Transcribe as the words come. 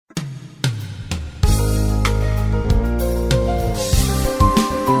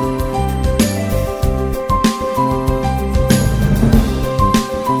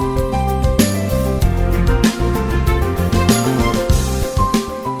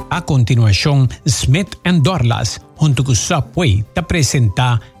A continuación, Smith and Dorlas, junto con Subway, te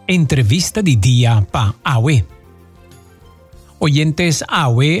presenta Entrevista de Día pa AWE. Oyentes,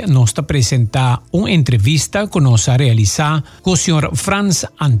 AWE nos te presenta una entrevista que nos ha realizado con el señor Franz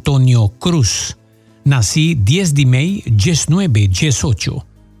Antonio Cruz. Nací 10 de mayo 1918.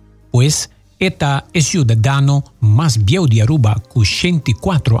 Pues, eta es ciudadano más viejo de Aruba con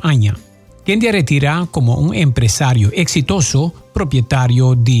 84 años. Quien se retira como un empresario exitoso,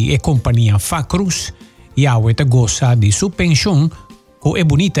 propietario de la compañía Facruz, y ahora goza de su pensión con la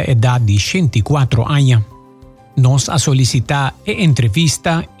bonita edad de 84 años. Nos ha solicitado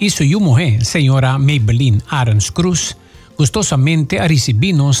entrevista y su mujer, señora Maybelline Arons Cruz, gustosamente a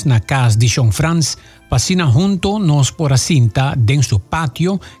recibirnos en la casa de Sean Franz, pasina junto nos por la cinta en su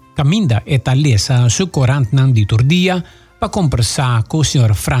patio, caminda etalesa su corantnan de turdía, para conversar con el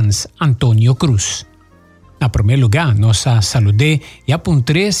señor Franz Antonio Cruz. En primer lugar, nos saludé y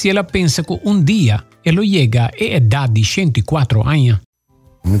apunté si ella piensa que un día él llega a edad de 104 años.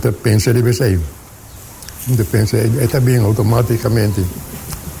 No te piensa de ser. No te piensa, está bien automáticamente.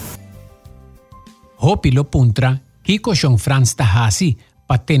 Hopi lo puntra que el señor Franz está así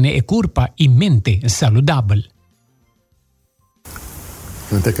para tener el cuerpo y mente saludable.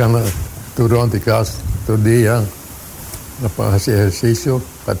 No te cana durante casa, todo día. Para hacer ejercicio,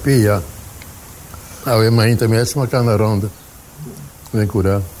 papilla. A ver, mas também é uma cana ronda. Vem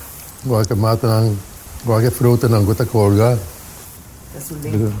curar. Qualquer mata, qualquer fruta, não gota colga.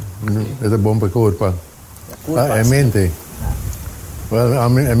 É bom para o corpo. É mente.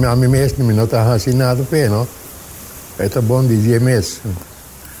 A mim mesmo não está assim nada bem, não? É bom dizer mesmo.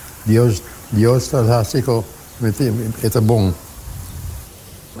 Deus está assim, é bom.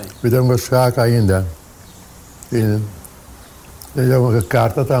 Podemos ficar ainda. Tem uma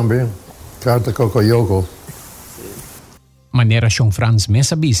carta também, carta Cocoyoco. Manera Sean Franz me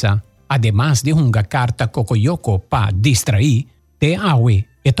avisa, además de una carta Cocoyoco para distraer, te AWE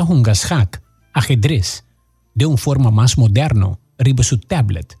eta un hack, ajedrez, de una forma más moderno, riba su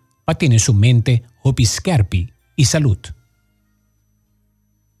tablet, para tener su mente hopi scherpi y salud.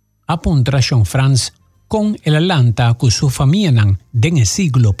 Apunta Sean Franz con el alanta con su familia en el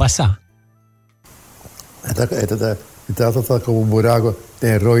siglo pasado. Está como buraco,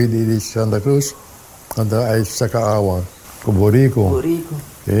 tem roi de Santa Cruz, anda aí saca água, com borico.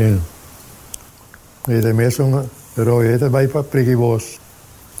 É. E também são roi, ele vai para Preguivos.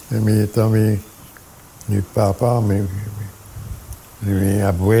 E também, meu papá, minha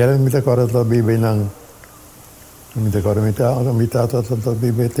abuela, me decora da Bíblia não. Me decora me tata da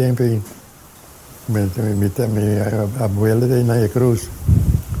Bíblia tempo. Minha abuela tem na cruz.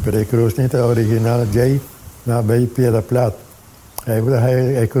 Pero a cruz não é original, Jay. Na bij Piedra Plata.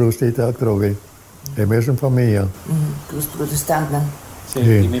 Hij cruz dit uitrogen. Hij is een familie. Cruz protestante.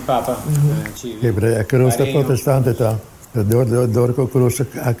 Sì, di mio papa. Hij cruz de protestante ta. Door cruz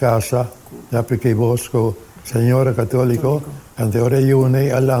a casa. Ja perché bosco signore cattolico. En de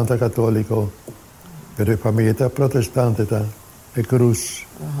oriune all'anta cattolico. Per la famiglia protestante ta. E cruz.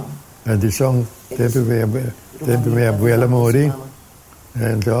 En die song tempo mia abuela morì.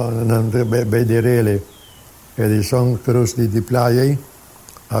 En dan bij de rele. E di São Cruz de Playa,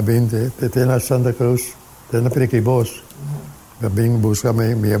 tem na Santa Cruz, tem na Prequibos. Vim buscar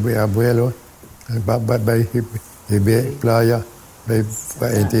meu abuelo, vai playa,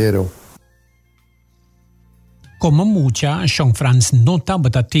 vai inteiro. Como mucha, Sean Franz nota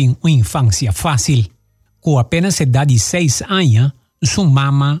que tiene una infancia fácil. Con apenas edad de 6 años, su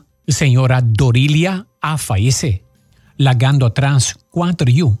mamá, señora Dorilia, ha fallecido, lagando atrás 4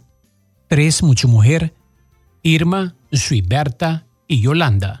 hijos, 3 muchas mujeres, Irma, Suiberta y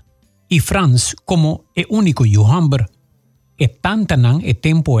Yolanda. Y Franz, como el único hombre, e tanta nan e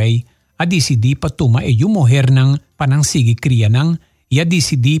tempo a decidir para tomar e mujer nan para nan seguir criando y a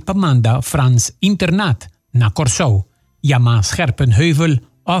decidir para mandar Franz internat na Corsou, llamado Scherpenheuvel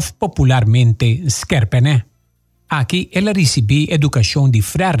of popularmente Scherpene. Aquí él recibió educación de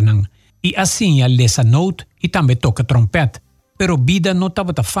Frernan y así lesa note y también toca trompet, pero vida no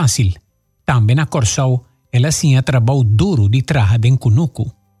estaba tan fácil. También na Corsou ela tinha trabalho duro de trabalhar em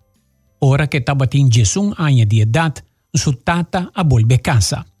Cunuco. Ora que estava em 11 anos de idade, sua tata a volve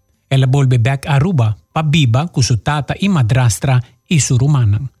casa. Ela volve back a Aruba para viver com sua tata e madrastra e sua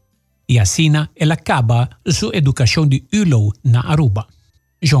romana. E assim, ela acaba sua educação de ULO na Aruba.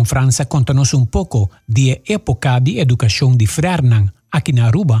 João França conta-nos pouco da época de educação de Frernan aqui na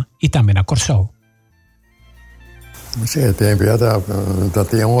Aruba e também na Corsou. Sim, tempo já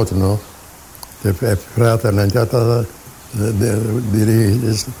tinha outro, não? De fratelli hanno già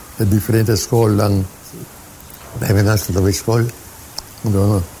di differenti scuole, abbiamo nascosto dove scuole,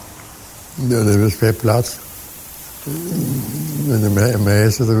 de speelplaats. De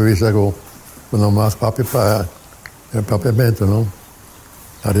meeste wisten ook normaal papiermento, no?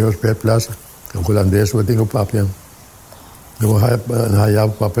 Daar was speelplaats. De Hollandees wordt dingen op papier. Dan hij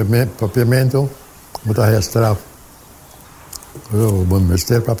had papiermento, moet hij straf.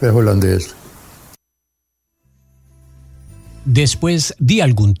 Een papier Hollandees. Después de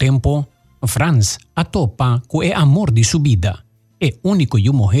algún tiempo, Franz atopa con el amor de su vida, el único y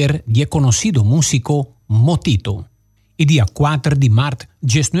mujer de conocido músico Motito. Y día 4 de marzo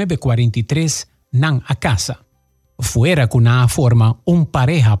de 1943, nan a casa. Fuera con una forma un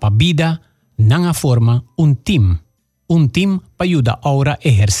pareja pa vida, nan a forma un team. Un team para ayudar ahora a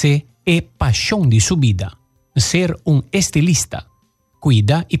ejercer la pasión de su vida. Ser un estilista.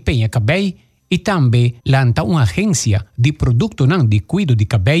 Cuida y peña cabello y también lanza una agencia de producto de cuidado de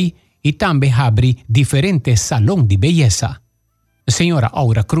cabello y también abre diferentes salones de belleza. Señora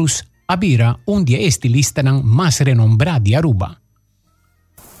Aura Cruz abrirá un día estilista más renombrado de Aruba.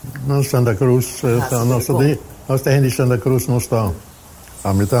 No Santa Cruz, no está en Santa Cruz, no está.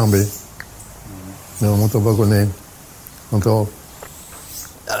 A mí también. No, muito bom com ele. Então,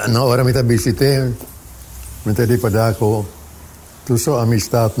 na hora que eu visitei, eu te disse para que tu só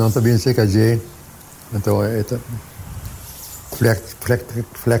amistade, não também sei que é. Então, é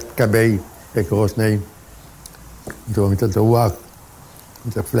vlek cabelo, é que eu nem. Então, eu te doa,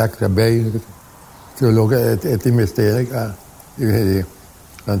 eu vlek cabelo, eu logo é te mistério, eu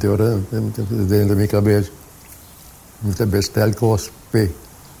anterior, dentro do meu cabelo, eu te bestel cospe.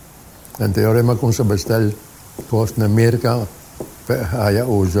 Anterior, eu com se bestel cos na América, aí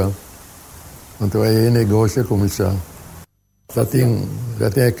usa. Então, é negócio como isso. Já tem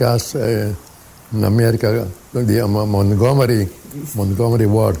casa na América, de Montgomery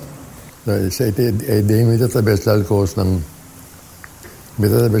Ward. Zij deed met het bestelkost dan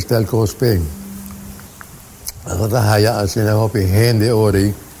met het bestelkost peng. Dat hij als je nou op je handen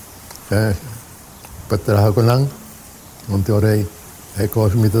ori, patraha ko lang, want ori hij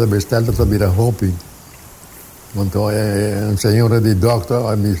kost met het bestel dat bij de hopi. Want een senhora de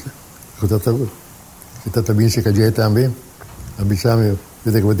dokter, dat er mensen kan je tambe, abisame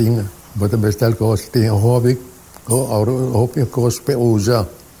weet ik wat dingen, wat het bestelkost tegen hopi, hopi kost pe usa.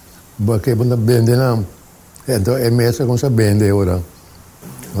 Porque quando vende não, então é mesmo como se vende agora.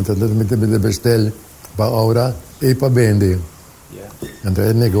 Então ele bestel para agora e para vender. Então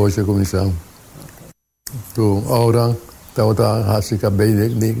é negócio como isso. Tu agora está a se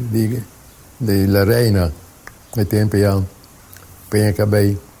cabelo de la reina, me tempo já, penha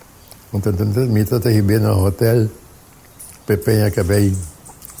cabelo. Então me está aí bem no hotel, penha cabelo.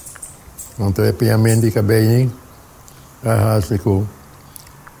 Então é penha mendi cabelo, se com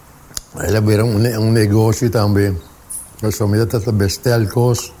ela era negócio também. Mas somente está bestel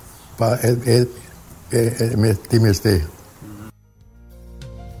coisas para timeste.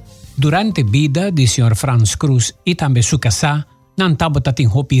 Durante a vida de Sr. Franz Cruz e também sua casa, não estava tem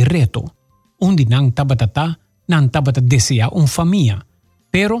hopi reto, onde não estava desejar família,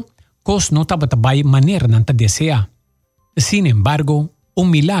 pero cos não estava bem maneira não desejar. Sin embargo,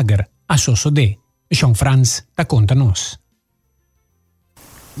 milagre a suceder. Sr. Franz está conta-nos.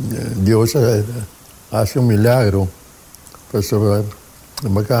 Dios hace un milagro. Pues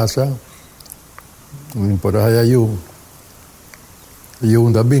en mi casa, por ahí hay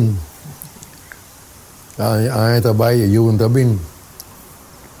un dabín. Hay trabajo un dabín.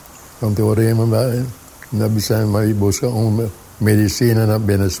 Cuando oremos, me busca una medicina en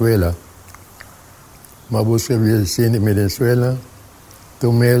Venezuela. Me busca medicina en Venezuela.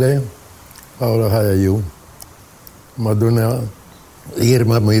 Tomele, ahora hay un. Madonna.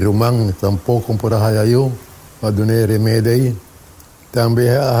 Irma mi rumang tampoco por hayayu, madune remedei,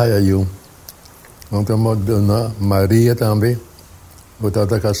 también hayayu. Então Madonna Maria também,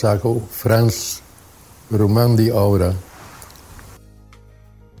 botata casaco Franz Rumang de Aura.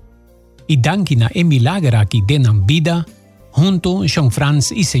 E danke na milagre que denan vida, junto Sr.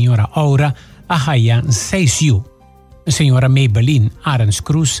 Franz e Senhora Aura, a haya 6 yu. Senhora Maybelline Arens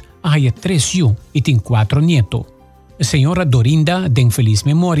Cruz, a haya 3 yu e tem 4 nietos. Señora Dorinda, de feliz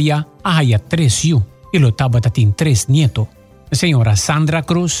memoria, haya 3 yu y lo tabata tiene 3 nietos. Señora Sandra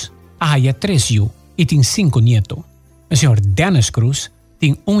Cruz, haya 3 yu y tiene 5 nietos. Señor Dennis Cruz,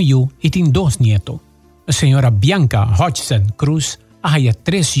 tiene 1 yu y tiene 2 nietos. Señora Bianca Hodgson Cruz, haya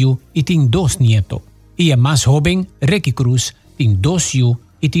 3 yu y tiene 2 nietos. Y el más joven, Ricky Cruz, tiene 2 yu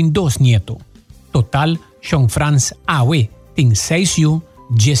y tiene 2 nietos. Total, Sr. Franz Awe, tiene 6 yu,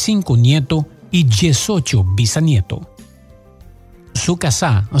 15 nietos y 18 bisnietos. Su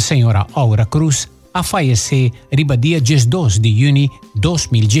casa, Senhora Aura Cruz, a fallecer riba dia 12 de junho de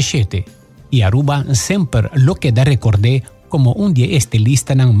 2017. Y Aruba siempre lo queda recordé como un de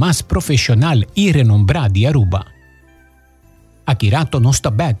estilista más profesional y renombrado de Aruba. Aquí rato nos está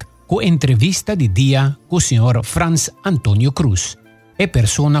back con entrevista de día con el señor Franz Antonio Cruz, e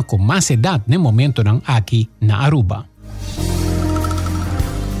persona con más edad en el momento aquí en Aruba.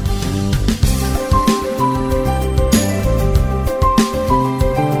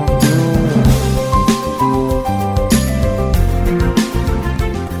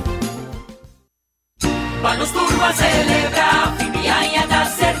 Vamos turbo a celebrar, Fimiaña está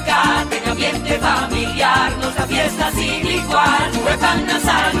cerca, en ambiente familiar, nuestra fiesta sin igual, huepana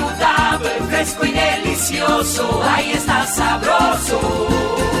saludable, fresco y delicioso, ahí está sabroso.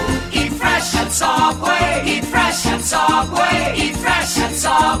 Eat fresh at Subway, eat fresh at Subway, eat fresh at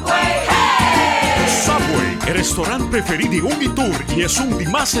Subway, hey! Subway, el restaurante preferido de Unitour y es un de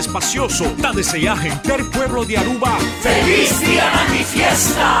más espacioso, da desea gente el pueblo de Aruba. ¡Feliz día de mi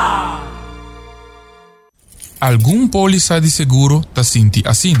fiesta! Algum póliza de seguro ta sinti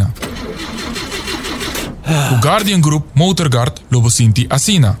asina. O Guardian Group Motorguard lobo sinti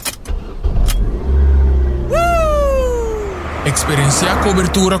asina. Experiencia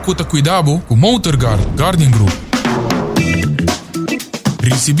cobertura cuta cuidado com Motorguard Guardian Group.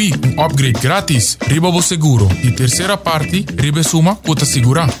 Recebi um upgrade grátis riba vo seguro e terceira parte riba suma cuta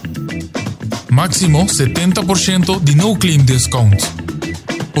segura. Máximo 70% de no claim discount.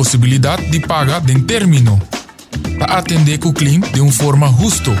 Possibilidade de paga de término. Para atender com o cliente de uma forma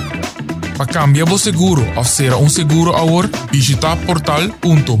justa. Para cambiar o seguro ou ser seguro agora, visita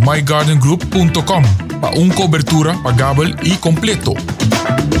portal.myguardiangroup.com para cobertura pagável e completo.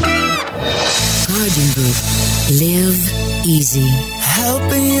 Guardian Group. Live easy.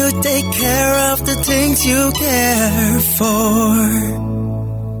 Helping you take care of the things you care for.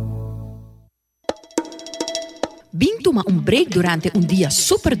 Bing toma un break durante un día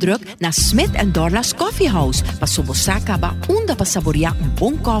super druk na Smith & Dorla's Coffee House pa sobosacaba unda pa saborear un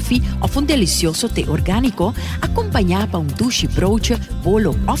buon coffee of un delicioso té orgánico accompagnato pa un douche broodje,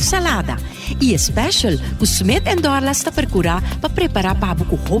 bolo of salada. E special, o Smith & Dorla's sta per curare pa preparar pa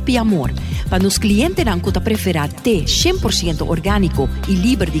buco hopi amor. Pa nos clientes dan kuta preferar té 100% orgánico e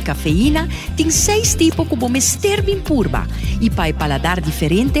libre de cafeína, tem 6 tipos como mister bin purba. E pa el paladar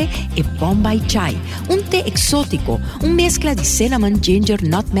diferente e Bombay Chai, un té exótico, un mezcla de cinnamon, ginger,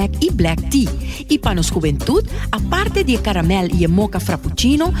 nutmeg e black tea. E para nos juventud, aparte de caramel e mocha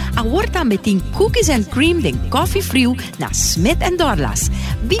frappuccino, agora também tem cookies and cream de coffee frio na Smith & Dorla's.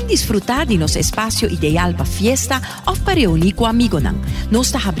 Vim disfrutar de nosso espaço ideal para fiesta ou para reunir com amigos. Nós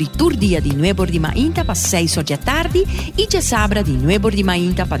está abrindo dia de 9 de manhã para 6 da tarde e de sábado de 9 de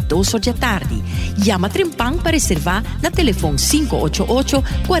manhã para 2 da tarde. Llama Trempang para reservar na telefone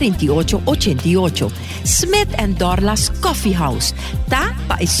 588-4888. Smith & Dorla's Coffee House. Tá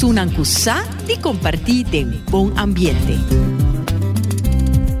para esunan kusa de compartir de um bom ambiente.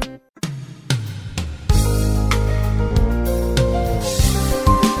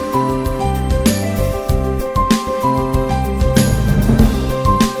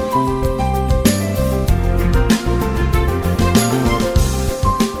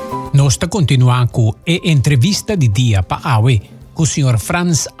 Nós continuamos com a entrevista de dia para hoje com o Sr.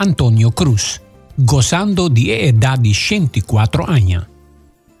 Franz Antonio Cruz, gozando de idade de 104 anos.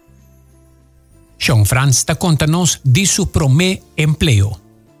 Sr. Franz está contando-nos de seu primeiro emprego.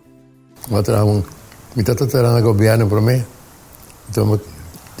 Eu estava no governo para mim. Então,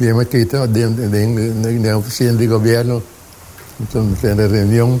 tinha aqui na oficina de governo, então, tinha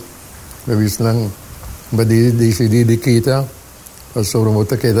reunião, eu disse, mas decidi de kita, sobre o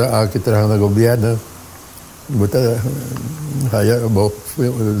que aqui trabalha no governo,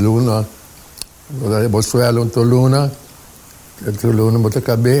 luna, suelo to luna, mutta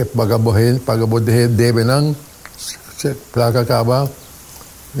kabe, pagabohe debe nang, placa kaba,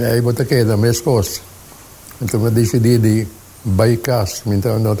 aí mutta queda mescos. Então eu decidi de bypass,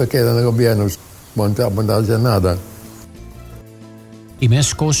 então não te queda no governo, montar nada. E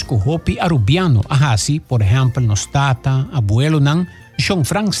mescos com hopi arubiano, ahasi, por exemplo, nos tata, abuelo nang, Sr.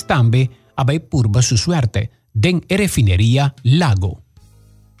 Franz também abai purba su suerte, den refineria Lago.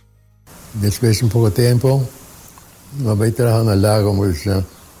 Después de un poco de tiempo, me voy a trabajar en el lago, pues, en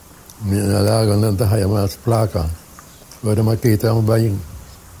el lago no te hay más placa. Ahora me quito, voy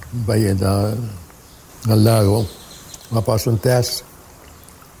al lago, me paso un test,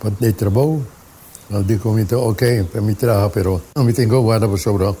 para el trabajo. No digo, ok, para mi trabajo, pero no me tengo guarda por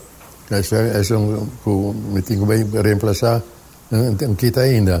sobre. Eso me tengo que reemplazar, en quita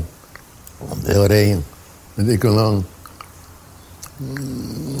ainda. Ahora, me digo, no.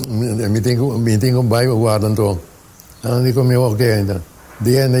 Me tengo vai guardando. Não digo meu ok ainda.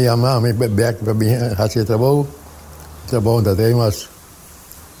 dia na yamami back para bem hacer trabalho da temas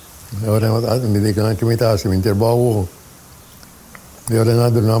agora me diga que me tá assim trabalho agora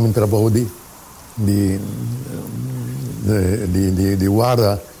nada não me trabalho de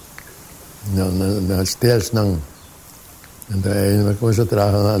guarda na stairs não então é uma coisa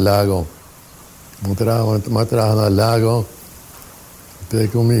trabalhar no lago trabalhar no lago tenho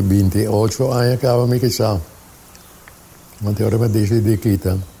comi 28 anos acaba me casar. Want agora me decidi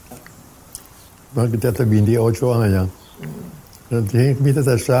kita. Mas kita 28 anos já. Então kita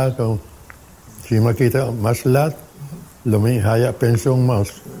tá saco. Se me kita mais lat, lumi haya pensão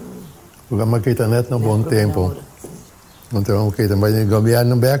mais. Porque me kita net no bom tempo. Então kita vai no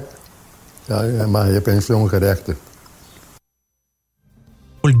governo back. Mas haya pensão correta.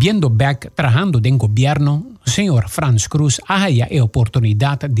 Volviendo back trabajando en gobierno, señor Franz Cruz haya a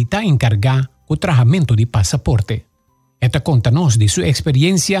oportunidad de estar encargado con el tratamiento de pasaporte. Esta conta-nos de sua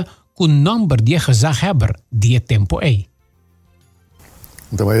experiência com o número de gezaghebber die tempo é.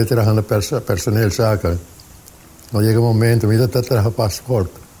 Então eu trabalho na personeel zaken. Dan chega um momento que eu trabalho com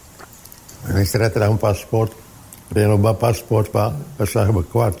passaporte. Eu trabalho com passaporte, renovar passaporte para passar para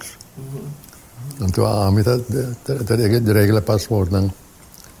quartos. Então a mim de regra passaporte não.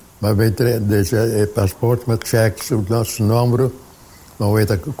 Mas vai ter esse passaporte met checks o nosso número, mas vai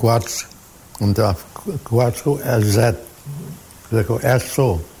ter quartos. Então quartos é Z. Dat is echt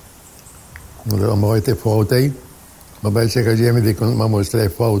zo. Dan moet je fout heen. Maar bij zeggen ze me die maar moest er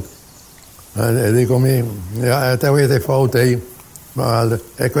fout. En die kom je, ja, het weet je fout heen. Maar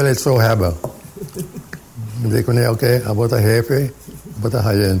ik wil het zo hebben. Die kon je oké, wat dat heeft, wat dat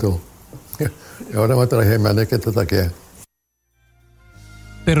je toe. Ja, dan moet er geen man ik het dat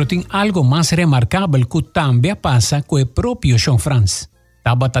Pero tem algo mais remarcável que também passa com o próprio Jean Franz.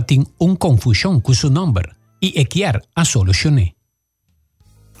 Tabata tem confusão com seu nome e quer a solucionar.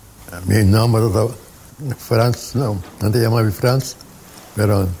 Mi nombre es Franz, no te llamaban Franz,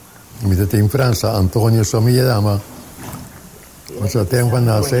 pero mi tete en Francia, Antonio so me llama. O sea, tiempo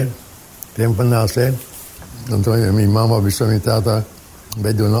nace, entonces mi mamá visto mi tata,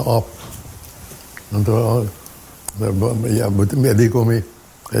 ve de una op. Entonces, me dijo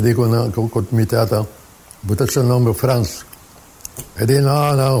con mi tata, ¿but es el nombre Franz? Y dije,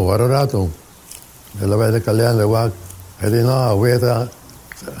 no, guarda rato. Y la vez de calendar, y dije, no, vuelta.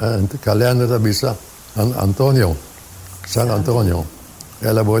 Kalender da bisa Antonio, San Antonio.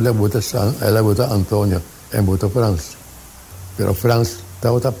 Ela buta Antonio en buta Franz. Pero Franz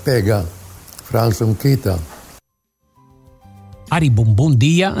estava pega, Franz não quita. Ari bom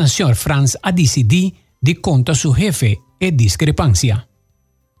dia, o senhor Franz a decidir de conta seu jefe e discrepância.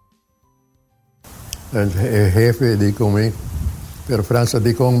 O jefe diz comigo, pero Franz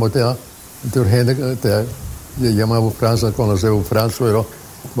diz como botar, então gente chamava Franz, conheceu o Franz, pero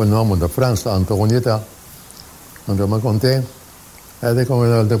o nome da França, Antonieta. Então me contei, é como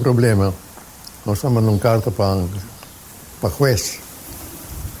não tem problema. Nós estamos numa carta para juiz.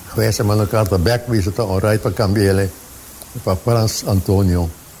 Juiz é uma carta back, visita o rei para cambiar ele para Franz Antonio.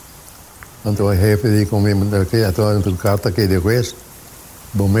 Então o jefe disse comigo, que é uma carta que é de juiz,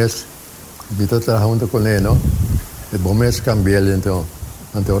 bom mês, visita trabalhando com ele, não? E bom mês cambiar ele, então.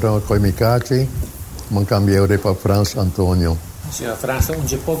 Então eu com mi cati, me cambiei ele para Franz Antonio. Senhor França,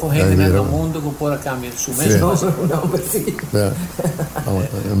 onde pouco gente no mundo que pode cambiar su mesmo. No, sí.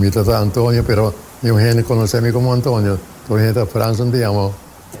 Mi tata Antonio, pero yo gente conoce como Antonio. Tu gente França não te amo.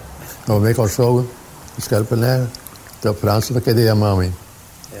 No me conosco, escalpener. Tu França não queria mami.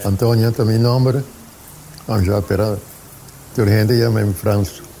 Antonio é meu nome. Já, pero tu gente chama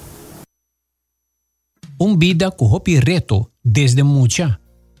França. Vida com hopi reto desde mucha,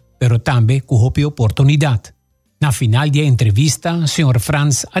 pero também com hopi oportunidade. Na final da entrevista, o Sr.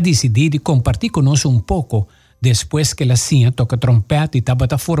 Franz ha decidido compartir conosco pouco depois que a Sinha toca trompete e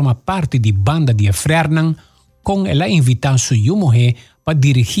tabata forma parte da banda de Fernand, com ela invitar sua mulher para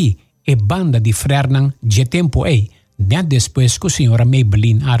dirigir a banda de Fernand de tempo aí, net depois que a senhora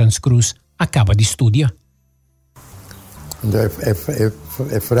Maybelline Arons Cruz acaba de estudar.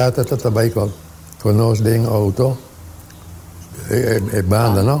 É frata está também conosco em auto, é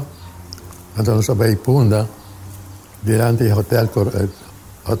banda, não? Então nós sabemos punda. Durante il hotel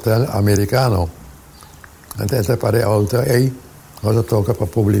americano. Adesso pare auto e cosa tocca per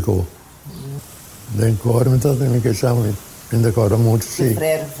pubblico. D'incorno, che siamo in d'accordo molto, sì.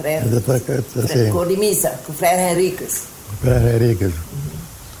 Frère Codimisa, con Frère Henriques. Frère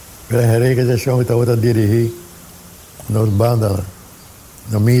Henriques siamo stati a dirigere una banda,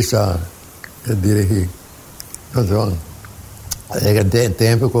 una missa a dirigere. E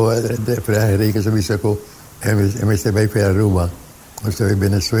tempo che Frère Henriques ha visto che e mi stai per Roma. Estava em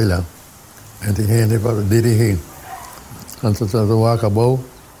Venezuela. E tem gente para dirigir. Quando acabou,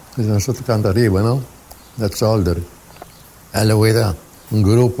 nós cantamos arriba, não? That's all there. Ela veio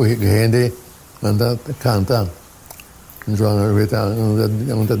grupo de gente anda cantar. Então,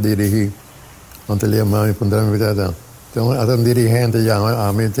 anda dirigir. Anda lia mãe, quando me dá. Então, ada dirigente já,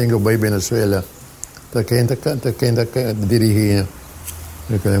 a mim tenho bem Venezuela. Tá quem dirigir.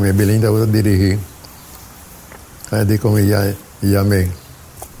 Porque a minha Belinda vai dirigir. Aí digo como já me.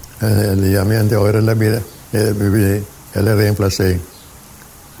 Ela me ante ora la vida, ela reemplacei.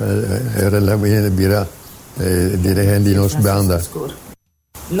 Era la vida dirigente de nossa banda.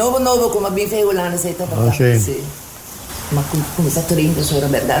 Novo, como bem feio lá nessa etapa. Sim. Mas começar a trinta, isso era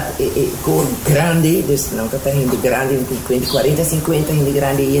verdade, com grande, não está gente grande, 40, 50, gente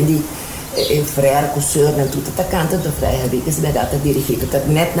grande, gente frère, cursor, não tudo está cantando, o frère Henriques, verdade, está dirigindo,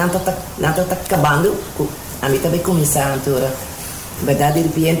 net não está acabando, a mim também começando, verdade, de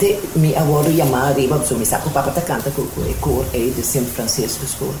repente, me avô chamar arriba, porque me sabe que o papa está cantando com o cor aí de São Francisco,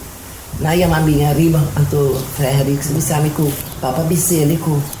 escola. Na chamar me arriba, então, frère Henriques, me sabe que o papa Bicele,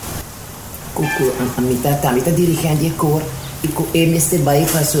 a mitad dirigente de cor e com este bairro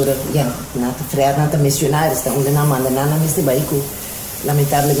pastora já nata frère nata missionário está onde na manda na este bairro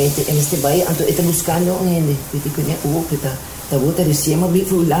lamentavelmente este bairro então está buscando onde que conhece o que tá volta de cima bem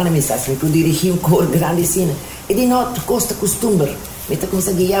lá na mensagem para dirigir cor grande assim e de não costa costume meta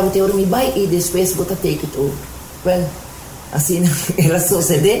começa a guiar o teu me vai e depois bota take it over well assim ela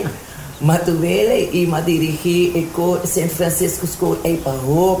sucede Matuvele e ma dirigi e cor San Francisco School e pa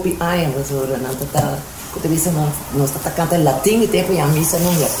hopi ai mas ora não tá quando visa não está cantando latim e tempo a missa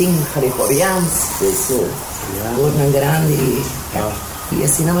não latim gregoriano isso uma grande e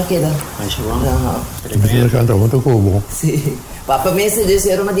assim não me queda primeiro canta muito como sim papa me se diz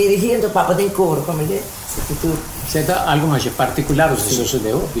era uma dirigente papa tem cor como é C'è algo mais particular se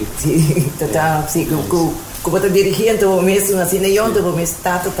succedeu? Sim, tá sim como tá dirigindo o mesmo assim nem onde o mesmo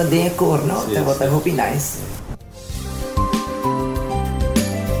tá de cor não tá hopi nice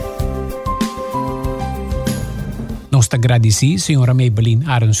Nós agradecemos, senhora Maybelline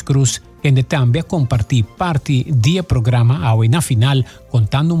Arons Cruz, que também compartilhou parte do programa hoje na final,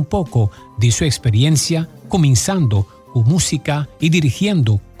 contando pouco de sua experiência, começando com música e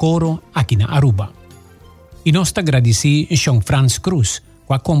dirigindo coro aqui na Aruba. E nós agradecemos a Sean Franz Cruz,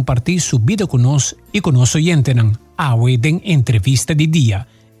 que compartilhou sua vida conosco e com nosso oyente hoje em entrevista de dia,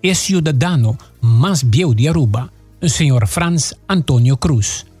 o cidadão mais velho de Aruba, o senhor Franz Antonio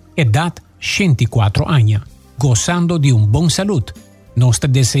Cruz, idade 104 anos. Gozando de bom saúde. Nós te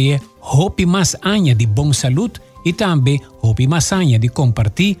desejamos hopi mais anos de bom saúde e também hopi mais anos de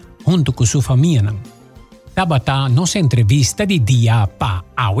compartilhar junto com sua família. Tabata nossa entrevista de dia para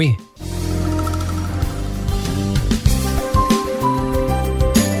hoje.